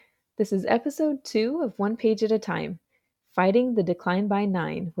This is episode 2 of One Page at a Time, Fighting the Decline by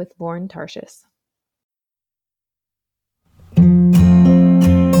 9 with Lauren Tarshis.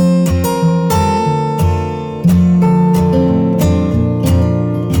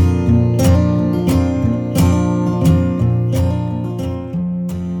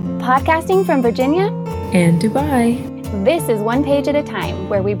 Podcasting from Virginia and Dubai. This is One Page at a Time,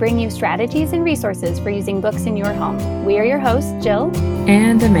 where we bring you strategies and resources for using books in your home. We are your hosts, Jill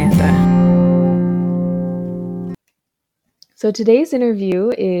and Amanda. So today's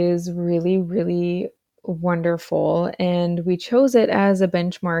interview is really wonderful, and we chose it as a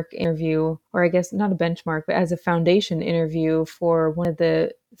benchmark interview, or I guess not a benchmark, but as a foundation interview for one of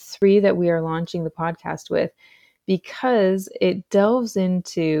the 3 that we are launching the podcast with, because it delves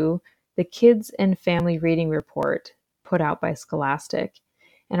into the Kids and Family Reading Report put out by Scholastic.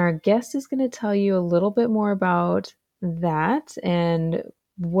 And our guest is going to tell you a little bit more about that and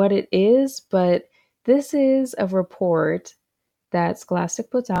what it is, but this is a report that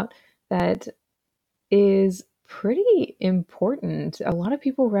Scholastic puts out that is pretty important. A lot of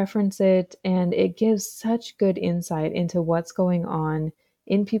people reference it, and it gives such good insight into what's going on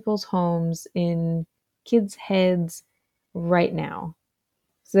in people's homes, in kids' heads right now.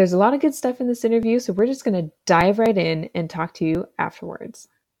 So there's a lot of good stuff in this interview, so we're just going to dive right in and talk to you afterwards.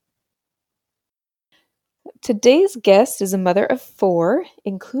 Today's guest is a mother of 4,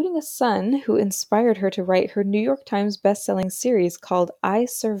 including a son who inspired her to write her New York Times bestselling series called I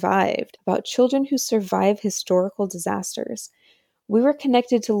Survived, about children who survive historical disasters. We were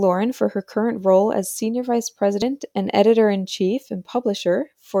connected to Lauren for her current role as Senior Vice President and Editor-in-Chief and Publisher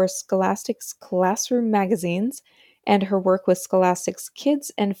for Scholastic's Classroom magazines and her work with Scholastic's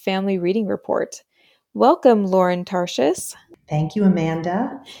Kids and Family Reading Report. Welcome, Lauren Tarshis. Thank you,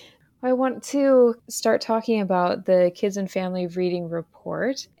 Amanda. I want to start talking about the Kids and Family Reading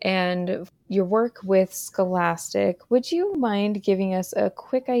Report and your work with Scholastic. Would you mind giving us a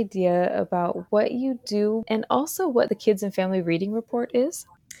quick idea about what you do and also what the Kids and Family Reading Report is?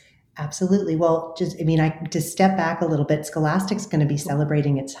 Absolutely. Well, to step back a little bit, Scholastic's going to be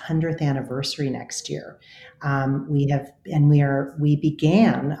celebrating its 100th anniversary next year. We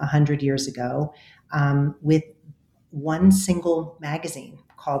began 100 years ago with one single magazine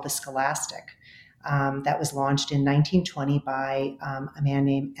called The Scholastic. That was launched in 1920 by a man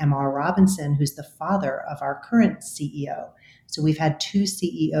named M.R. Robinson, who's the father of our current CEO. So we've had 2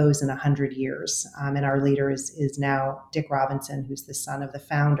 CEOs in 100 years, and our leader is now Dick Robinson, who's the son of the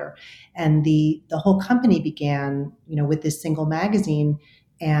founder. And the whole company began, with this single magazine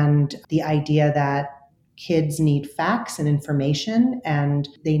and the idea that kids need facts and information, and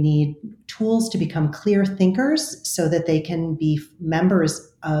they need tools to become clear thinkers so that they can be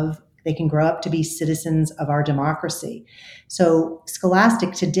they can grow up to be citizens of our democracy. So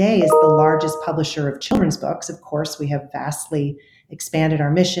Scholastic today is the largest publisher of children's books. Of course, we have vastly expanded our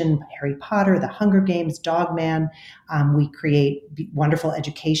mission: Harry Potter, The Hunger Games, Dog Man. We create wonderful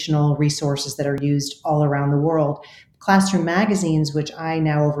educational resources that are used all around the world. Classroom magazines, which I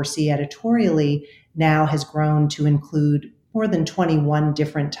now oversee editorially, now has grown to include more than 21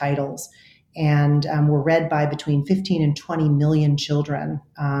 different titles. And we're read by between 15 and 20 million children.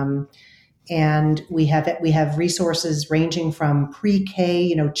 And we have resources ranging from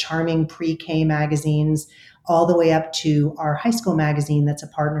pre-K, charming pre-K magazines, all the way up to our high school magazine that's a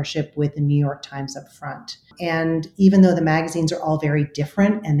partnership with the New York Times up front. And even though the magazines are all very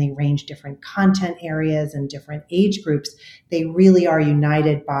different and they range different content areas and different age groups, they really are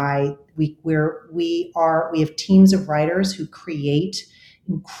united by we have teams of writers who create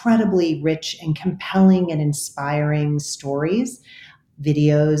incredibly rich and compelling and inspiring stories,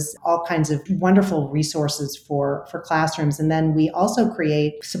 videos, all kinds of wonderful resources for classrooms. And then we also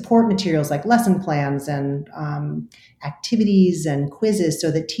create support materials like lesson plans and activities and quizzes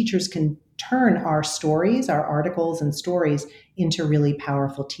so that teachers can turn our stories, our articles and stories, into really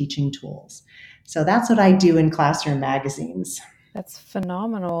powerful teaching tools. So that's what I do in classroom magazines. That's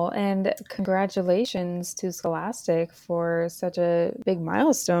phenomenal. And congratulations to Scholastic for such a big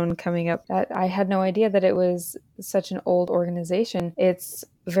milestone coming up. I had no idea that it was such an old organization. It's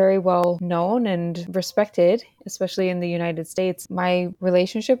very well known and respected, especially in the United States. My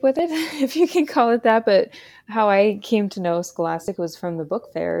relationship with it, if you can call it that, but how I came to know Scholastic was from the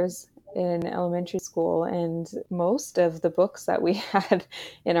book fairs in elementary school. And most of the books that we had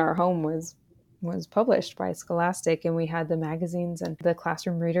in our home was published by Scholastic, and we had the magazines and the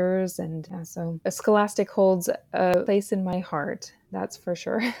classroom readers, and so Scholastic holds a place in my heart, that's for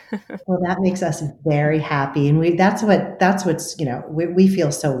sure. Well, that makes us very happy, and we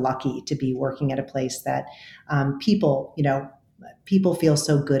feel so lucky to be working at a place that people people feel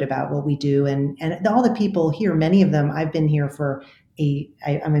so good about what we do. And all the people here, many of them, I've been here for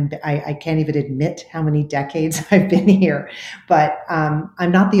I can't even admit how many decades I've been here, but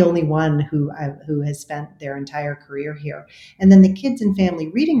I'm not the only one who has spent their entire career here. And then the Kids and Family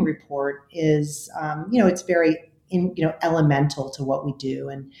Reading Report is, it's very elemental to what we do,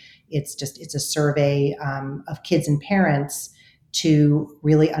 and it's a survey of kids and parents to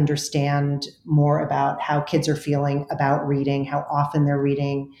really understand more about how kids are feeling about reading, how often they're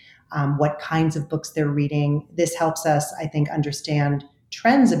reading, what kinds of books they're reading. This helps us, I think, understand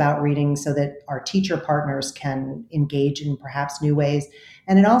trends about reading so that our teacher partners can engage in perhaps new ways.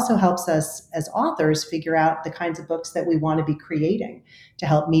 And it also helps us as authors figure out the kinds of books that we want to be creating to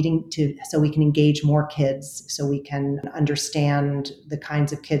help so we can engage more kids, so we can understand the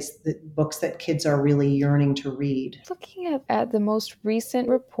kinds of books that kids are really yearning to read. Looking at the most recent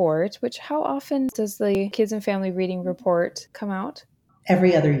report, how often does the Kids and Family Reading Report come out?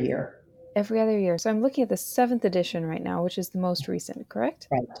 Every other year. Every other year. So I'm looking at the 7th edition right now, which is the most recent, correct?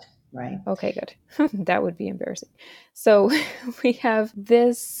 Right. Okay, good. That would be embarrassing. So we have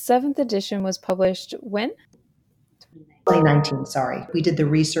this 7th edition was published when? 2019, sorry. We did the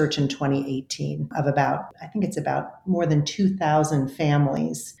research in 2018 of I think it's about more than 2,000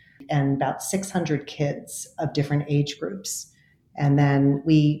 families and about 600 kids of different age groups. And then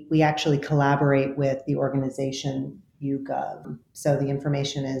we actually collaborate with the organization YouGov. So the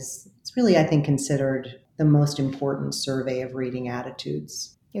information it's really, I think, considered the most important survey of reading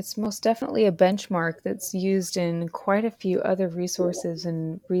attitudes. It's most definitely a benchmark that's used in quite a few other resources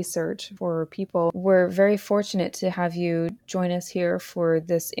and research for people. We're very fortunate to have you join us here for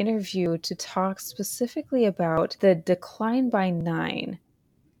this interview to talk specifically about the Decline by 9.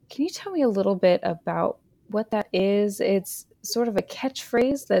 Can you tell me a little bit about what that is? It's sort of a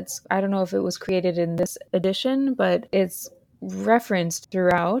catchphrase I don't know if it was created in this edition, but it's referenced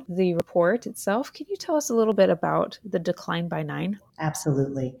throughout the report itself. Can you tell us a little bit about the Decline by 9?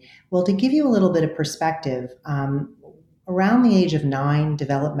 Absolutely. Well, to give you a little bit of perspective, around the age of 9,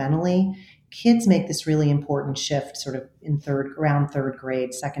 developmentally, kids make this really important shift sort of around third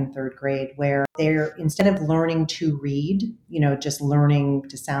grade, third grade, where they're, instead of learning to read, just learning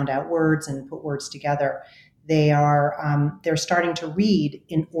to sound out words and put words together, they're starting to read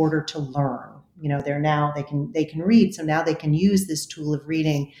in order to learn. They can read, so now they can use this tool of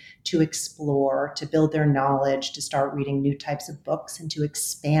reading to explore, to build their knowledge, to start reading new types of books, and to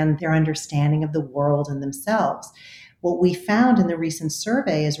expand their understanding of the world and themselves. What we found in the recent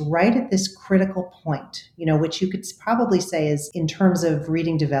survey is right at this critical point, which you could probably say is, in terms of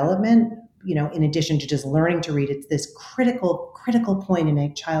reading development, in addition to just learning to read, it's this critical point in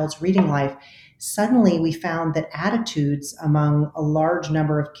a child's reading life. Suddenly we found that attitudes among a large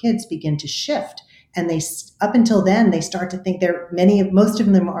number of kids begin to shift. And up until then, they start to think most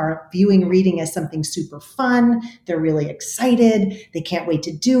of them are viewing reading as something super fun. They're really excited. They can't wait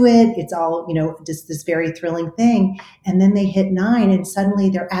to do it. It's all, just this very thrilling thing. And then they hit 9 and suddenly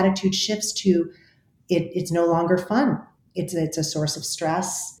their attitude shifts to it's no longer fun. It's a source of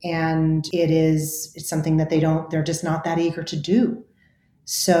stress, and it's something that they're just not that eager to do.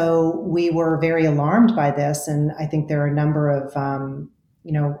 So we were very alarmed by this, and I think there are a number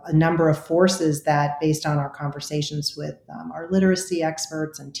of forces that, based on our conversations with our literacy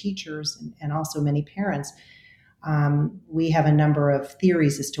experts and teachers, and also many parents, we have a number of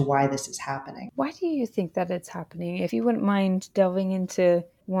theories as to why this is happening. Why do you think that it's happening? If you wouldn't mind delving into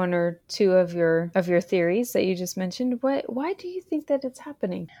one or two of your theories that you just mentioned, why do you think that it's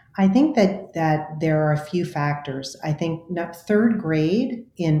happening? I think that there are a few factors. I think third grade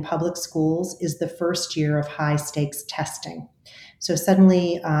in public schools is the first year of high stakes testing. So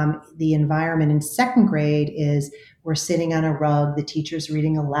suddenly the environment in second grade is, we're sitting on a rug, the teacher's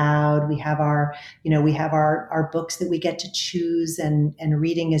reading aloud, we have our books that we get to choose, and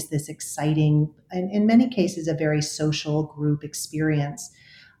reading is this exciting, and in many cases, a very social group experience.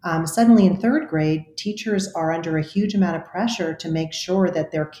 Suddenly in third grade, teachers are under a huge amount of pressure to make sure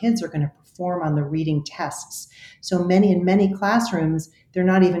that their kids are going to perform on the reading tests. So in many classrooms, they're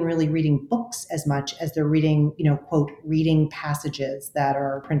not even really reading books as much as they're reading, quote, reading passages that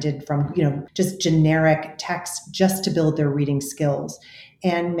are printed from, just generic text, just to build their reading skills.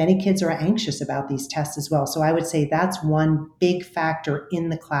 And many kids are anxious about these tests as well. So I would say that's one big factor in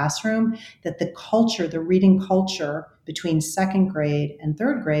the classroom, that the reading culture between second grade and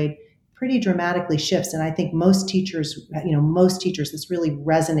third grade pretty dramatically shifts. And I think most teachers, this really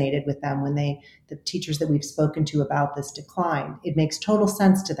resonated with them when the teachers that we've spoken to about this decline. It makes total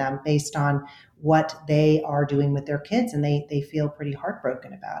sense to them based on what they are doing with their kids, and they feel pretty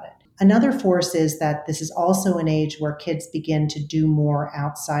heartbroken about it. Another force is that this is also an age where kids begin to do more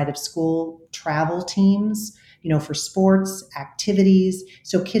outside of school travel teams, for sports, activities.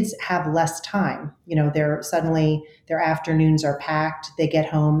 So kids have less time. They're suddenly their afternoons are packed. They get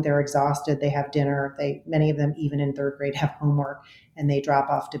home, they're exhausted, they have dinner. Many of them, even in third grade, have homework and they drop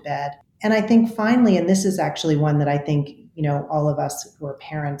off to bed. And I think finally, and this is actually one that I think, all of us who are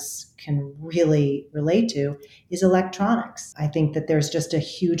parents can really relate to, is electronics. I think that there's just a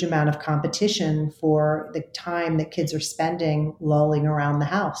huge amount of competition for the time that kids are spending lolling around the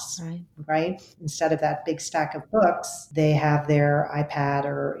house, right? Instead of that big stack of books, they have their iPad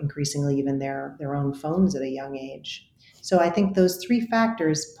or increasingly even their own phones at a young age. So I think those three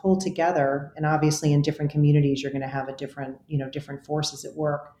factors pull together, and obviously in different communities, you're going to have different forces at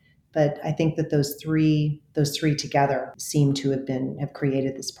work. But I think that those three together seem to have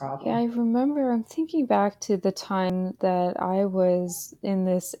created this problem. Yeah, I'm thinking back to the time that I was in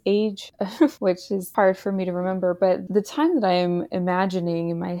this age, which is hard for me to remember, but the time that I am imagining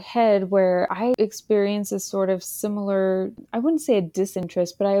in my head where I experienced a sort of similar, I wouldn't say a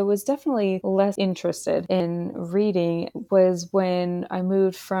disinterest, but I was definitely less interested in reading, was when I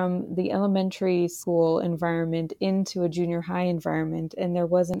moved from the elementary school environment into a junior high environment, and there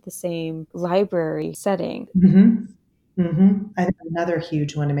wasn't the same library setting. Mm-hmm. Mm-hmm. I think another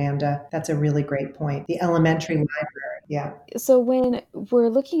huge one, Amanda. That's a really great point. The elementary library. Yeah. So when we're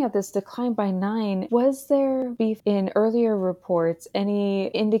looking at this decline by 9, was there in earlier reports any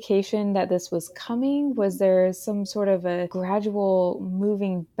indication that this was coming? Was there some sort of a gradual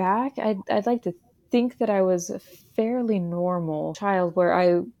moving back? I'd like to think that I was a fairly normal child where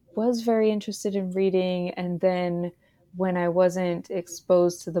I was very interested in reading, and then when I wasn't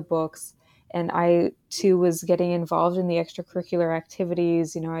exposed to the books, and I too was getting involved in the extracurricular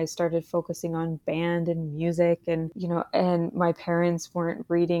activities. I started focusing on band and music, and and my parents weren't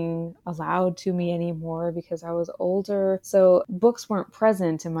reading aloud to me anymore because I was older. So books weren't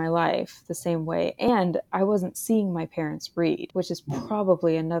present in my life the same way. And I wasn't seeing my parents read, which is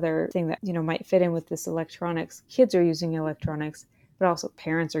probably another thing that, might fit in with this electronics. Kids are using electronics, but also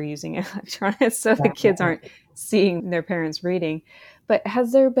parents are using electronics. So the kids aren't seeing their parents reading. But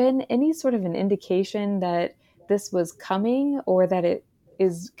has there been any sort of an indication that this was coming, or that it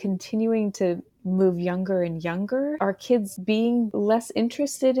is continuing to move younger and younger? Are kids being less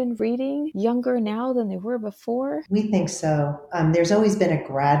interested in reading younger now than they were before? We think so. There's always been a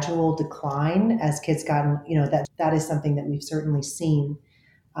gradual decline as kids gotten, that is something that we've certainly seen.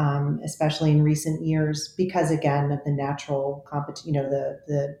 Especially in recent years, because again of the natural competition,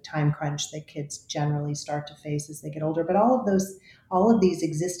 the time crunch that kids generally start to face as they get older. But all of these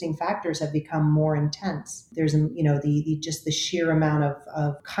existing factors have become more intense. There's just the sheer amount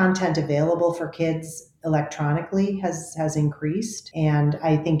of content available for kids electronically has increased, and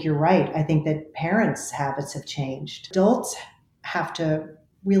I think you're right. I think that parents' habits have changed. Adults have to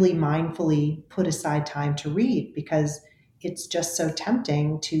really mindfully put aside time to read because it's just so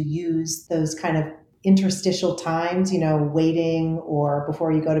tempting to use those kind of interstitial times, waiting or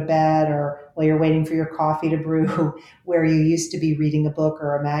before you go to bed or while you're waiting for your coffee to brew, where you used to be reading a book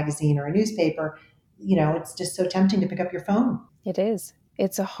or a magazine or a newspaper. It's just so tempting to pick up your phone. It is.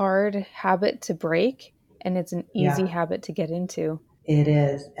 It's a hard habit to break, and it's an easy habit to get into. It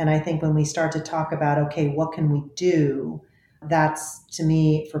is. And I think when we start to talk about, okay, what can we do? That's, to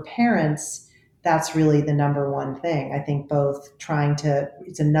me, for parents, that's really the number one thing. I think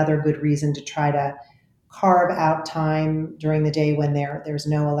it's another good reason to try to carve out time during the day when there's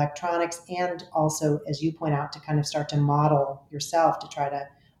no electronics, and also, as you point out, to kind of start to model yourself to try to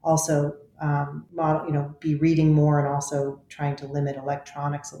also be reading more and also trying to limit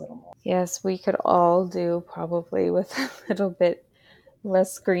electronics a little more. Yes, we could all do probably with a little bit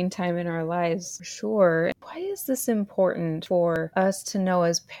less screen time in our lives, for sure. Why is this important for us to know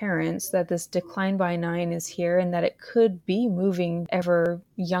as parents, that this decline by 9 is here and that it could be moving ever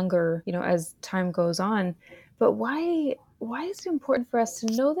younger, as time goes on? But why is it important for us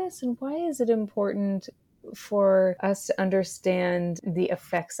to know this, and why is it important for us to understand the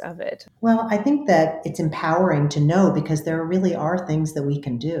effects of it? Well, I think that it's empowering to know because there really are things that we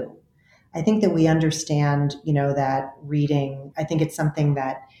can do. I think that we understand, that reading, I think it's something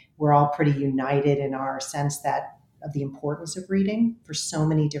that we're all pretty united in our sense that of the importance of reading for so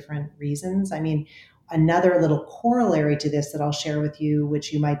many different reasons. I mean, another little corollary to this that I'll share with you,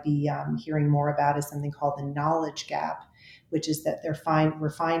 which you might be hearing more about, is something called the knowledge gap, which is that we're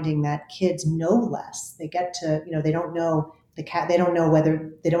finding that kids know less. They get to, they don't know they don't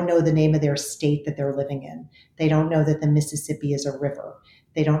know the name of their state that they're living in. They don't know that the Mississippi is a river.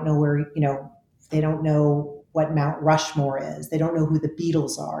 They don't know they don't know what Mount Rushmore is. They don't know who the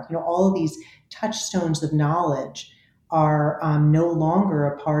Beatles are. All of these touchstones of knowledge are no longer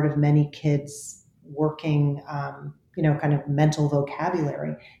a part of many kids' working, kind of mental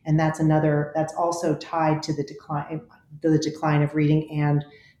vocabulary. And that's also tied to the decline of reading and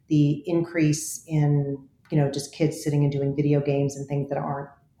the increase in, just kids sitting and doing video games and things that aren't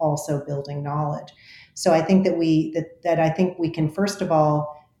also building knowledge. So I think that I think we can, first of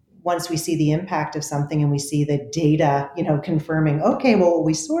all, once we see the impact of something and we see the data, confirming, okay, well, what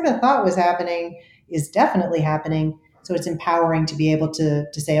we sort of thought was happening is definitely happening. So it's empowering to be able to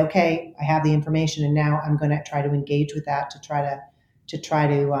say, okay, I have the information, and now I'm going to try to engage with that to try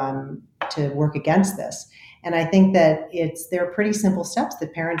to work against this. And I think that there are pretty simple steps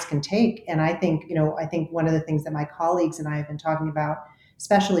that parents can take. And I think one of the things that my colleagues and I have been talking about,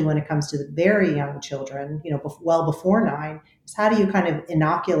 especially when it comes to the very young children, well before 9, is how do you kind of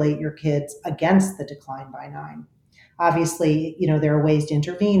inoculate your kids against the decline by 9? Obviously, there are ways to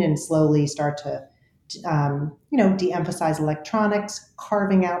intervene and slowly start to, de-emphasize electronics,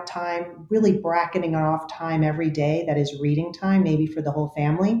 carving out time, really bracketing off time every day that is reading time, maybe for the whole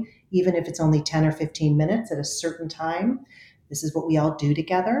family, even if it's only 10 or 15 minutes at a certain time. This is what we all do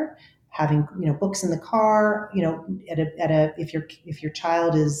together. Having books in the car, if your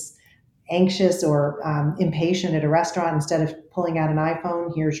child is anxious or impatient at a restaurant, instead of pulling out an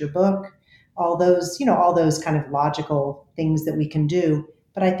iPhone, here's your book. All those kind of logical things that we can do.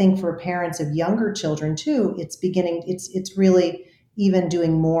 But I think for parents of younger children too, it's really even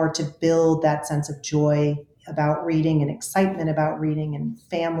doing more to build that sense of joy about reading and excitement about reading and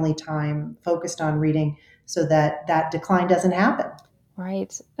family time focused on reading, so that decline doesn't happen.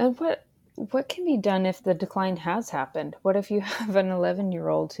 Right. And what can be done if the decline has happened? What if you have an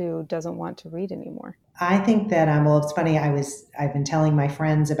 11-year-old who doesn't want to read anymore? I think that well, it's funny. I've been telling my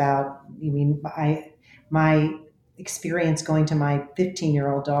friends about. My experience going to my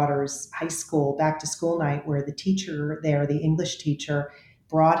 15-year-old daughter's high school back to school night, where the teacher there, the English teacher,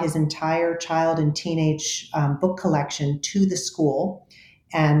 brought his entire child and teenage book collection to the school,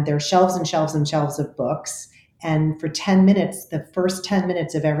 and there are shelves and shelves and shelves of books. And for 10 minutes, the first 10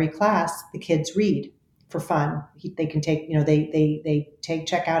 minutes of every class, the kids read for fun. They can take,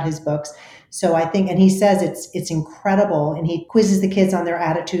 check out his books. So I think, and he says it's incredible. And he quizzes the kids on their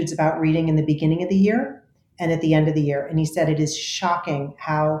attitudes about reading in the beginning of the year and at the end of the year. And he said it is shocking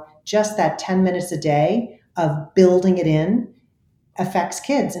how just that 10 minutes a day of building it in affects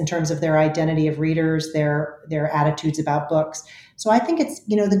kids in terms of their identity of readers, their attitudes about books. So I think it's,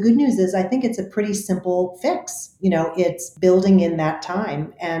 the good news is I think it's a pretty simple fix. It's building in that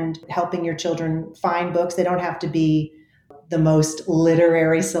time and helping your children find books. They don't have to be the most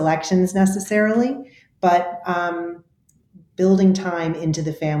literary selections necessarily, but building time into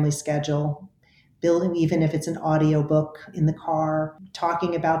the family schedule, building, even if it's an audiobook in the car,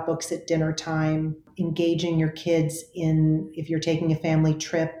 talking about books at dinner time, engaging your kids in, if you're taking a family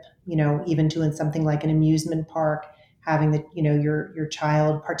trip, even to something like an amusement park, having your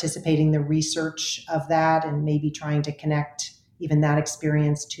child participating in the research of that and maybe trying to connect even that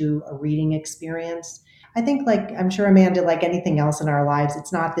experience to a reading experience. I think, I'm sure, Amanda, like anything else in our lives,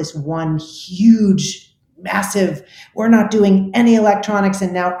 it's not this one huge massive, we're not doing any electronics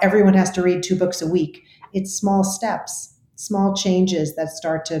and now everyone has to read 2 books a week. It's small steps, small changes that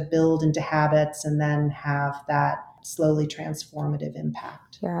start to build into habits and then have that slowly transformative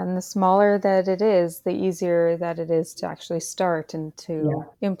impact. Yeah, and the smaller that it is, the easier that it is to actually start and to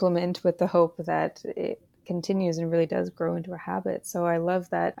implement, with the hope that it continues and really does grow into a habit. So I love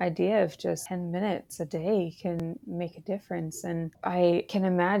that idea of just 10 minutes a day can make a difference. And I can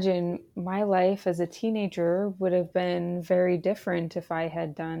imagine my life as a teenager would have been very different if I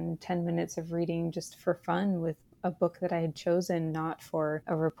had done 10 minutes of reading just for fun with a book that I had chosen, not for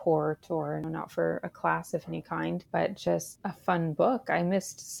a report or not for a class of any kind, but just a fun book. I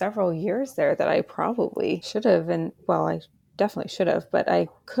missed several years there that I probably should have, and well, I definitely should have, but I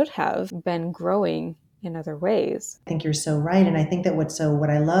could have been growing in other ways. I think you're so right. And I think that what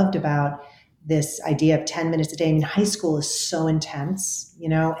I loved about this idea of 10 minutes a day, high school is so intense,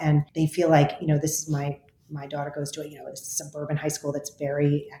 and they feel like, this is my daughter goes to a suburban high school that's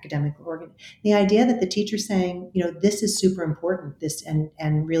very academically organized. The idea that the teacher's saying, this is super important, this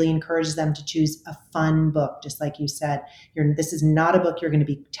and really encourages them to choose a fun book, just like you said. This is not a book you're going to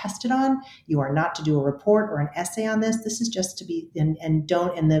be tested on. You are not to do a report or an essay on this. This is just to be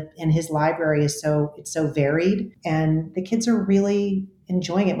and his library is so varied, and the kids are really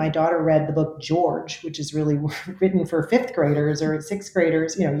enjoying it. My daughter read the book George, which is really written for fifth graders or sixth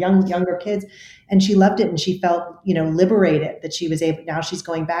graders, younger kids. And she loved it. And she felt, liberated that she was able, now she's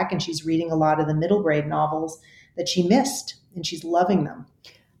going back and she's reading a lot of the middle grade novels that she missed, and she's loving them.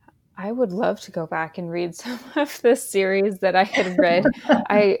 I would love to go back and read some of this series that I had read.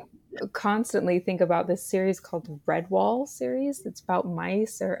 I constantly think about this series called Redwall series. It's about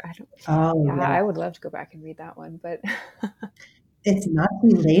mice, or I don't. Oh, yeah, yeah. I would love to go back and read that one, but it's not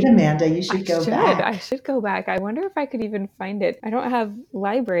too late, Amanda. You should go back. I should go back. I wonder if I could even find it. I don't have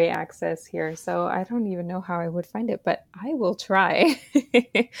library access here, so I don't even know how I would find it, but I will try.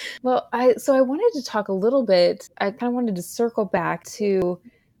 Well, I wanted to talk a little bit. I kind of wanted to circle back to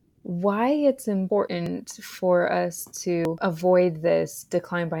why it's important for us to avoid this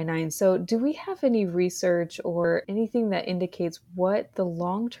decline by 9. So do we have any research or anything that indicates what the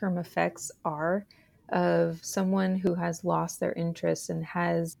long-term effects are of someone who has lost their interest and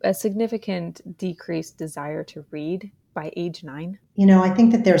has a significant decreased desire to read by age 9? I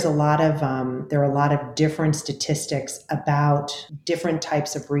think that there are a lot of different statistics about different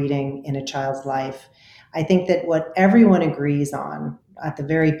types of reading in a child's life. I think that what everyone agrees on at the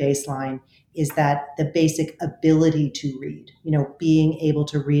very baseline is that the basic ability to read, being able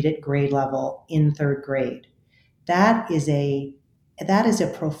to read at grade level in third grade, that is a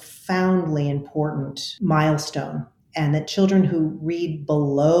profoundly important milestone. And that children who read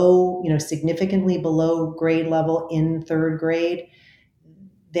below, significantly below grade level in third grade,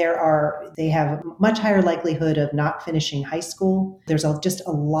 they have a much higher likelihood of not finishing high school. There's just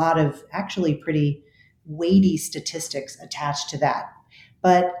a lot of actually pretty weighty statistics attached to that.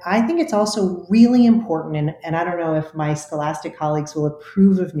 But I think it's also really important, and I don't know if my scholastic colleagues will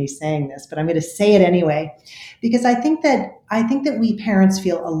approve of me saying this, but I'm going to say it anyway, because I think that we parents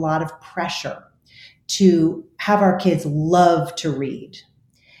feel a lot of pressure to have our kids love to read.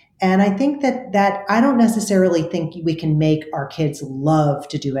 And I think that I don't necessarily think we can make our kids love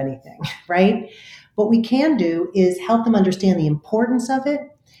to do anything, right? What we can do is help them understand the importance of it,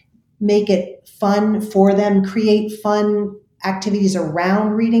 make it fun for them, create fun activities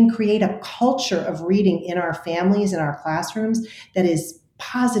around reading, create a culture of reading in our families, in our classrooms that is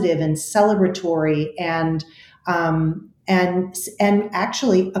positive and celebratory and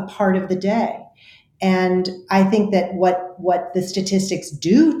actually a part of the day. And I think that what the statistics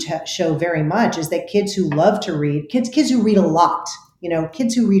do to show very much is that kids who love to read, kids who read a lot,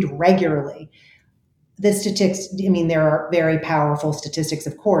 kids who read regularly, the statistics, there are very powerful statistics,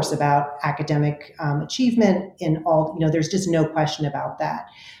 of course, about academic achievement in all, there's just no question about that.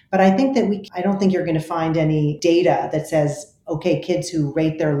 But I think that I don't think you're going to find any data that says, okay, kids who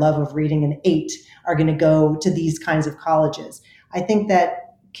rate their love of reading an 8 are going to go to these kinds of colleges. I think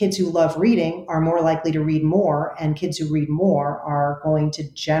that kids who love reading are more likely to read more, and kids who read more are going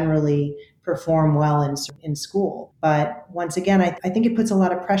to generally perform well in school. But once again, I think it puts a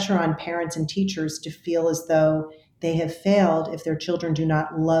lot of pressure on parents and teachers to feel as though they have failed if their children do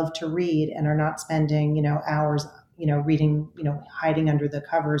not love to read and are not spending, hours, reading, hiding under the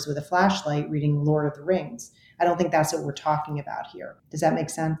covers with a flashlight, reading Lord of the Rings. I don't think that's what we're talking about here. Does that make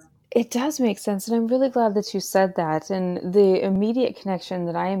sense? It does make sense, and I'm really glad that you said that. And the immediate connection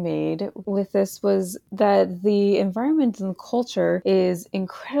that I made with this was that the environment and culture is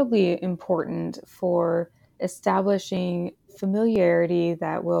incredibly important for establishing familiarity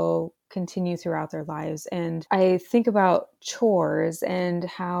that will continue throughout their lives. And I think about chores and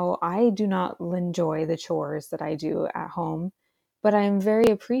how I do not enjoy the chores that I do at home, but I'm very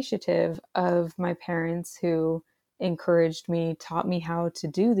appreciative of my parents who encouraged me, taught me how to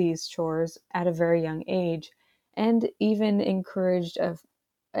do these chores at a very young age, and even encouraged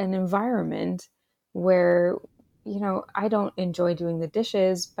an environment where, I don't enjoy doing the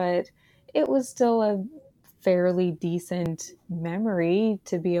dishes, but it was still a fairly decent memory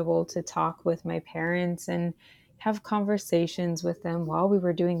to be able to talk with my parents and have conversations with them while we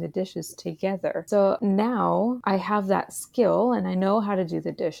were doing the dishes together. So now I have that skill and I know how to do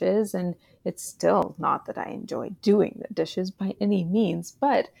the dishes, and it's still not that I enjoy doing the dishes by any means,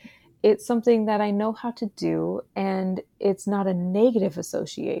 but it's something that I know how to do, and it's not a negative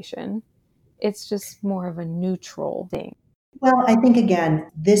association. It's just more of a neutral thing. Well, I think,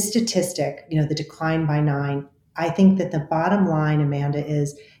 again, this statistic, the decline by 9, I think that the bottom line, Amanda,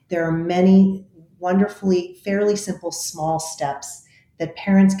 is there are many wonderfully, fairly simple, small steps that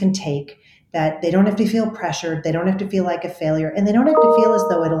parents can take, that they don't have to feel pressured, they don't have to feel like a failure, and they don't have to feel as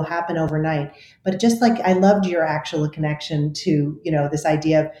though it'll happen overnight. But just like I loved your actual connection to, this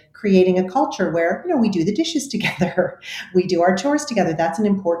idea of creating a culture where, we do the dishes together, we do our chores together. That's an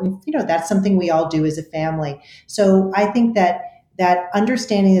important, that's something we all do as a family. So I think that that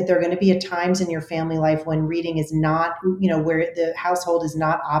understanding that there are going to be times in your family life when reading is not, where the household is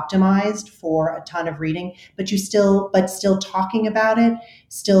not optimized for a ton of reading, but still talking about it,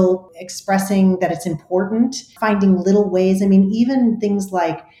 still expressing that it's important, finding little ways. I mean, even things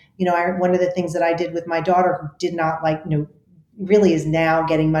like, one of the things that I did with my daughter who did not like, really is now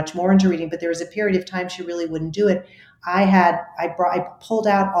getting much more into reading, but there was a period of time she really wouldn't do it. I pulled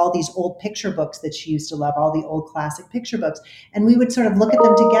out all these old picture books that she used to love, all the old classic picture books, and we would sort of look at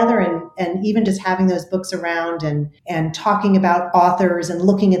them together, and even just having those books around and talking about authors and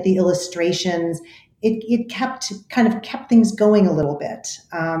looking at the illustrations, it kept things going a little bit.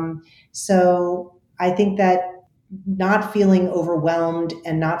 So I think that not feeling overwhelmed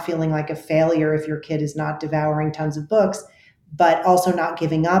and not feeling like a failure if your kid is not devouring tons of books, but also not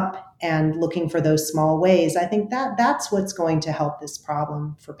giving up and looking for those small ways. I think that's what's going to help this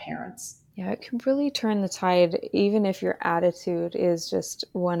problem for parents. Yeah, it can really turn the tide, even if your attitude is just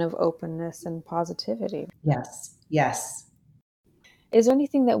one of openness and positivity. Yes, yes. Is there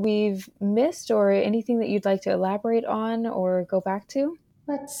anything that we've missed or anything that you'd like to elaborate on or go back to?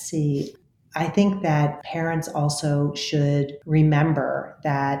 Let's see. I think that parents also should remember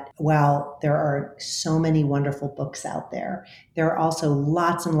that while there are so many wonderful books out there, there are also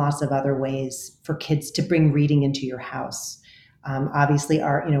lots and lots of other ways for kids to bring reading into your house. Obviously,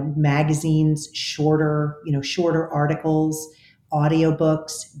 our magazines, shorter articles,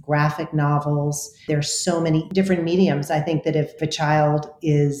 audiobooks, graphic novels. There's so many different mediums. I think that if a child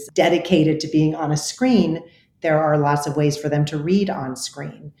is dedicated to being on a screen, there are lots of ways for them to read on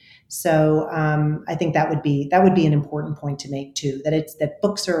screen. So I think that would be an important point to make too. That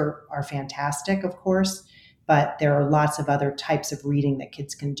books are fantastic, of course, but there are lots of other types of reading that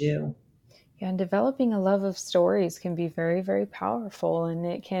kids can do. Yeah, and developing a love of stories can be very, very powerful, and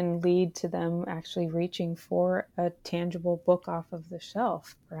it can lead to them actually reaching for a tangible book off of the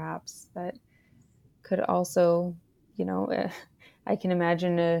shelf, perhaps. That could also, I can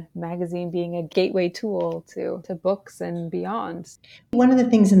imagine a magazine being a gateway tool to books and beyond. One of the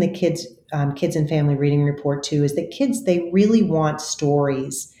things in the kids and family reading report too is that kids, they really want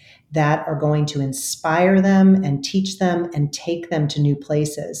stories that are going to inspire them and teach them and take them to new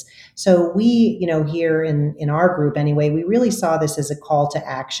places. So we, here in our group anyway, we really saw this as a call to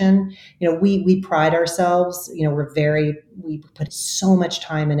action. We pride ourselves, we put so much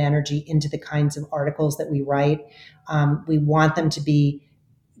time and energy into the kinds of articles that we write. We want them to be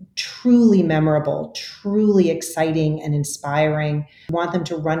truly memorable, truly exciting and inspiring. We want them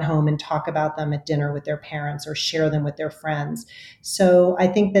to run home and talk about them at dinner with their parents or share them with their friends. So I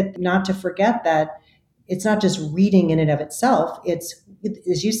think that not to forget that it's not just reading in and of itself. It's,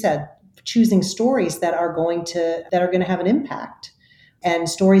 as you said, choosing stories that are going to have an impact, and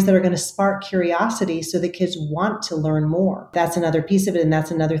stories that are going to spark curiosity so the kids want to learn more. That's another piece of it. And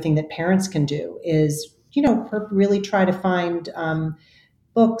that's another thing that parents can do is, really try to find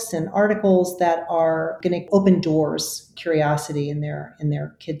books and articles that are going to open doors, curiosity in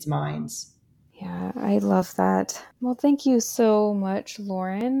their kids' minds. Yeah, I love that. Well, thank you so much,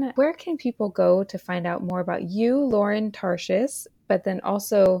 Lauren. Where can people go to find out more about you, Lauren Tarshis, but then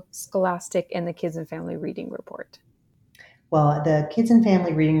also Scholastic and the Kids and Family Reading Report? Well, the Kids and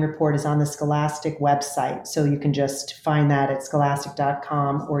Family Reading Report is on the Scholastic website. So you can just find that at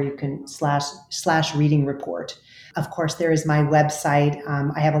scholastic.com, or you can / reading report. Of course, there is my website.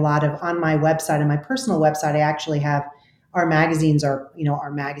 I have on my website, on my personal website, I actually have our magazines are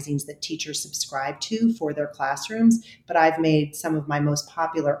magazines that teachers subscribe to for their classrooms. But I've made some of my most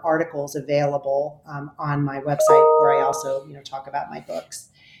popular articles available on my website, where I also, talk about my books.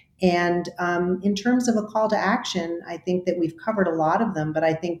 And in terms of a call to action, I think that we've covered a lot of them, but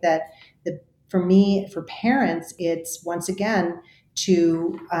I think that for parents, it's once again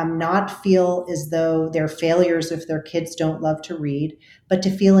to not feel as though they're failures if their kids don't love to read, but to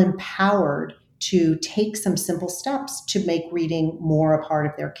feel empowered to take some simple steps to make reading more a part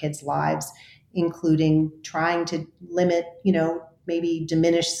of their kids' lives, including trying to limit, maybe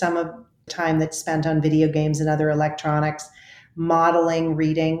diminish some of the time that's spent on video games and other electronics, modeling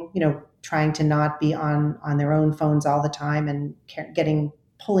reading, trying to not be on their own phones all the time, and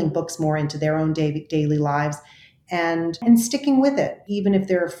pulling books more into their own daily lives, and sticking with it, even if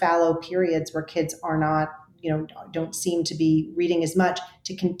there are fallow periods where kids are not, don't seem to be reading as much,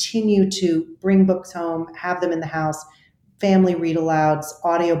 to continue to bring books home, have them in the house, family read alouds,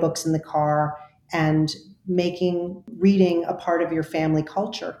 audiobooks in the car, and making reading a part of your family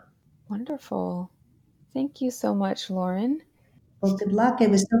culture. Wonderful. Thank you so much, Lauren. Well, good luck.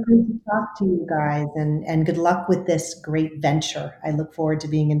 It was so great to talk to you guys, and good luck with this great venture. I look forward to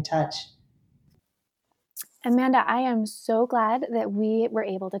being in touch. Amanda, I am so glad that we were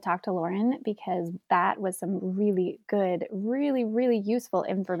able to talk to Lauren, because that was some really good, really, really useful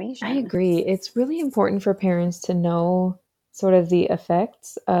information. I agree. It's really important for parents to know sort of the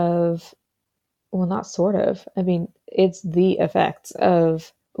effects of, well, not sort of, I mean, it's the effects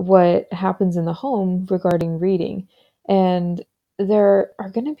of what happens in the home regarding reading. And there are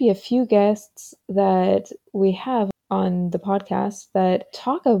going to be a few guests that we have on the podcast that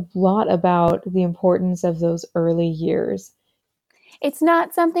talk a lot about the importance of those early years. It's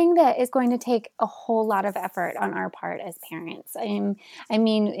not something that is going to take a whole lot of effort on our part as parents.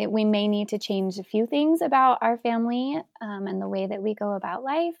 We may need to change a few things about our family and the way that we go about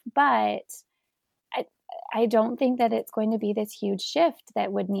life, but I don't think that it's going to be this huge shift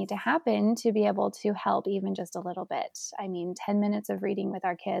that would need to happen to be able to help even just a little bit. 10 minutes of reading with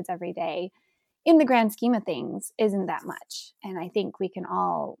our kids every day, in the grand scheme of things, isn't that much. And I think we can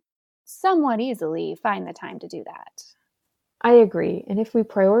all somewhat easily find the time to do that. I agree. And if we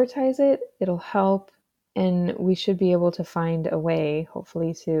prioritize it, it'll help. And we should be able to find a way,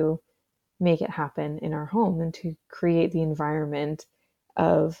 hopefully, to make it happen in our home and to create the environment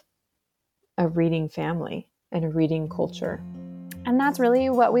of a reading family and a reading culture. And that's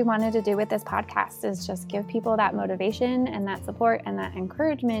really what we wanted to do with this podcast, is just give people that motivation and that support and that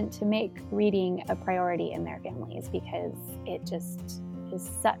encouragement to make reading a priority in their families, because it just is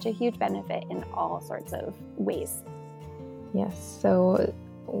such a huge benefit in all sorts of ways. Yes, so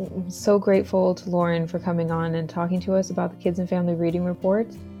grateful to Lauren for coming on and talking to us about the Kids and Family Reading Report.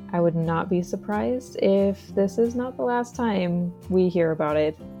 I would not be surprised if this is not the last time we hear about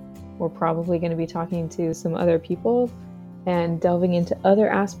it. We're probably going to be talking to some other people and delving into other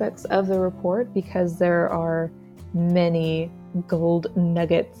aspects of the report, because there are many gold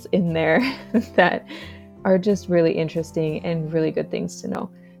nuggets in there that are just really interesting and really good things to know.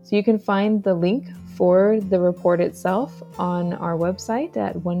 So you can find the link for the report itself on our website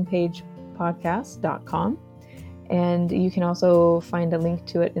at onepagepodcast.com. And you can also find a link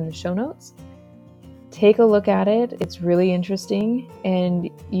to it in the show notes. Take a look at it. It's really interesting. And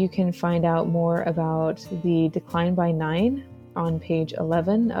you can find out more about the decline by 9 on page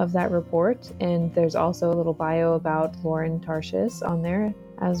 11 of that report. And there's also a little bio about Lauren Tarshis on there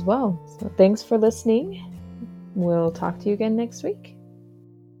as well. So thanks for listening. We'll talk to you again next week.